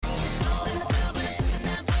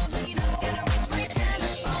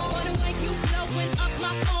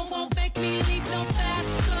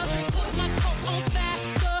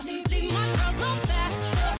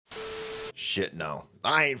shit no.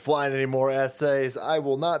 I ain't flying any more essays. I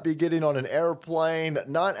will not be getting on an airplane,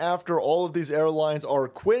 not after all of these airlines are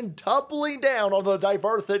quintupling down on the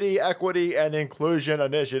diversity, equity, and inclusion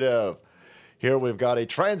initiative. Here we've got a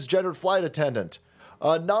transgendered flight attendant,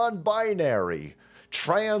 a non-binary,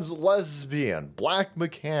 trans lesbian, black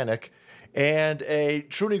mechanic, and a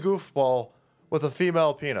truly goofball with a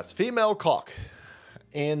female penis. Female cock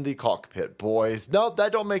in the cockpit, boys. No,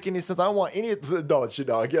 that don't make any sense. I don't want any... No.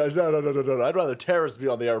 I'd rather terrorists be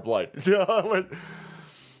on the airplane.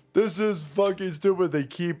 This is fucking stupid. They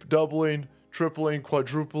keep doubling, tripling,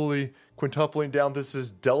 quintupling down. This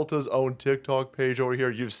is Delta's own TikTok page over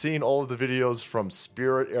here. You've seen all of the videos from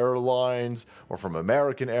Spirit Airlines or from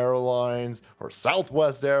American Airlines or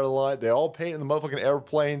Southwest Airlines. They all paint in the motherfucking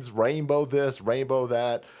airplanes, rainbow this, rainbow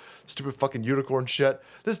that. Stupid fucking unicorn shit.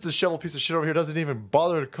 This disheveled piece of shit over here doesn't even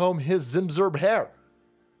bother to comb his Zimzerb hair.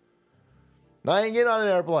 Now, I ain't getting on an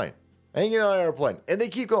airplane. And they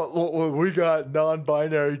keep going, well, we got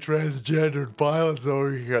non-binary transgendered pilots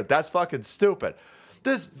over here. That's fucking stupid.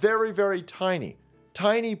 This very, very tiny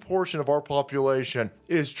portion of our population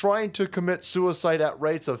is trying to commit suicide at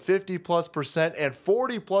rates of 50+%, and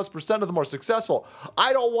 40+% of them are successful.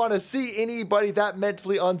 I don't want to see anybody that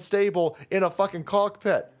mentally unstable in a fucking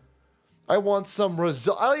cockpit. I want some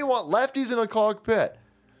result. I don't even want lefties in a cockpit.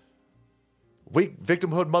 Weak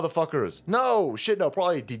victimhood motherfuckers. No,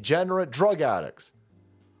 probably degenerate drug addicts.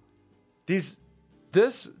 This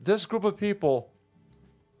group of people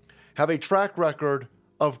have a track record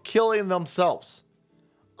of killing themselves.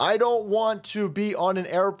 I don't want to be on an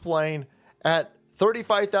airplane at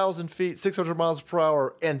 35,000 feet, 600 miles per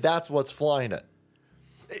hour, and that's what's flying it.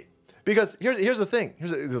 Because here's the thing.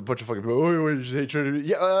 Here's a bunch of fucking people. Oh, you hate Trinity?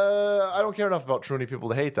 Yeah, I don't care enough about Trinity people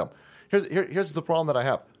to hate them. Here's the problem that I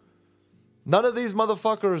have. None of these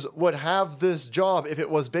motherfuckers would have this job if it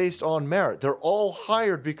was based on merit. They're all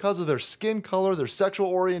hired because of their skin color, their sexual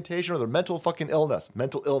orientation, or their mental fucking illness.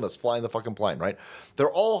 Mental illness flying the fucking plane, right? They're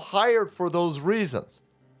all hired for those reasons.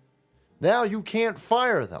 Now you can't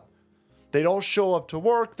fire them. They don't show up to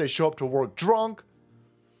work. They show up to work drunk.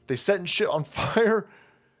 They setting shit on fire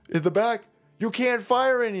in the back. You can't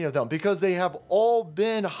fire any of them because they have all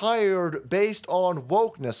been hired based on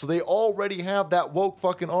wokeness. So they already have that woke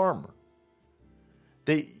fucking armor.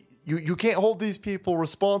 You can't hold these people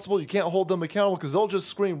responsible. You can't hold them accountable because they'll just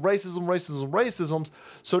scream racisms.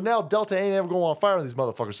 So now Delta ain't ever going on fire on these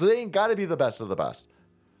motherfuckers. So they ain't got to be the best of the best.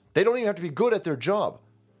 They don't even have to be good at their job.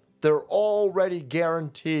 They're already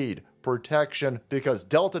guaranteed protection because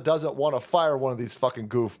Delta doesn't want to fire one of these fucking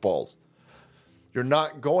goofballs. You're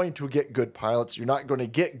not going to get good pilots. You're not going to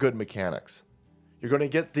get good mechanics. You're going to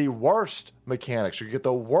get the worst mechanics. You're going to get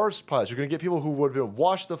the worst pilots. You're going to get people who would have been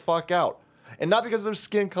washed the fuck out. And not because of their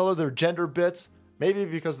skin color, their gender bits, maybe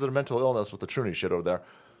because of their mental illness with the Trinity shit over there.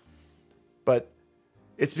 But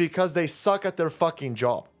it's because they suck at their fucking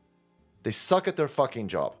job. They suck at their fucking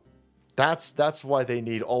job. That's why they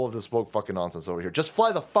need all of this woke fucking nonsense over here. Just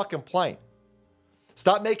fly the fucking plane.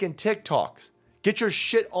 Stop making TikToks. Get your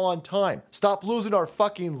shit on time. Stop losing our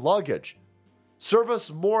fucking luggage. Serve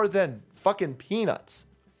us more than fucking peanuts.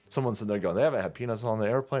 Someone's sitting there going, they haven't had peanuts on the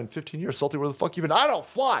airplane in 15 years. Salty, where the fuck you been? I don't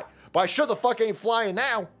fly, but I sure the fuck ain't flying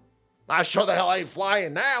now. I sure the hell ain't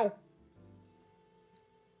flying now.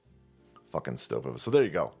 Fucking stupid. So there you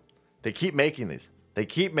go. They keep making these.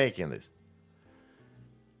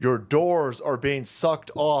 Your doors are being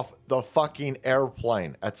sucked off the fucking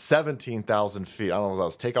airplane at 17,000 feet. I don't know if that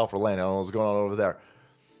was takeoff or landing. I don't know what's going on over there.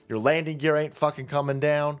 Your landing gear ain't fucking coming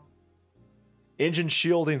down. Engine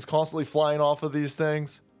shielding's constantly flying off of these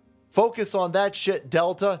things. Focus on that shit,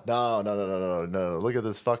 Delta. No. Look at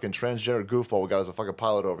this fucking transgender goofball we got as a fucking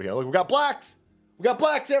pilot over here. Look, we got blacks.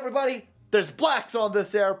 Everybody. There's blacks on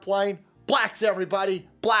this airplane. Blacks, everybody.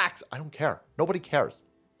 Blacks. I don't care. Nobody cares.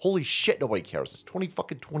 Holy shit, nobody cares. It's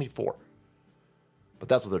 2024. But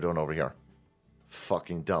that's what they're doing over here.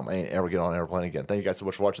 Fucking dumb. I ain't ever get on an airplane again. Thank you guys so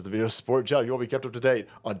much for watching the video. Sport Joe, you will be kept up to date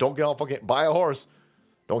on don't get on fucking buy a horse.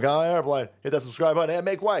 Don't get on an airplane. Hit that subscribe button and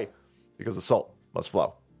make way. Because the salt must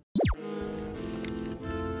flow.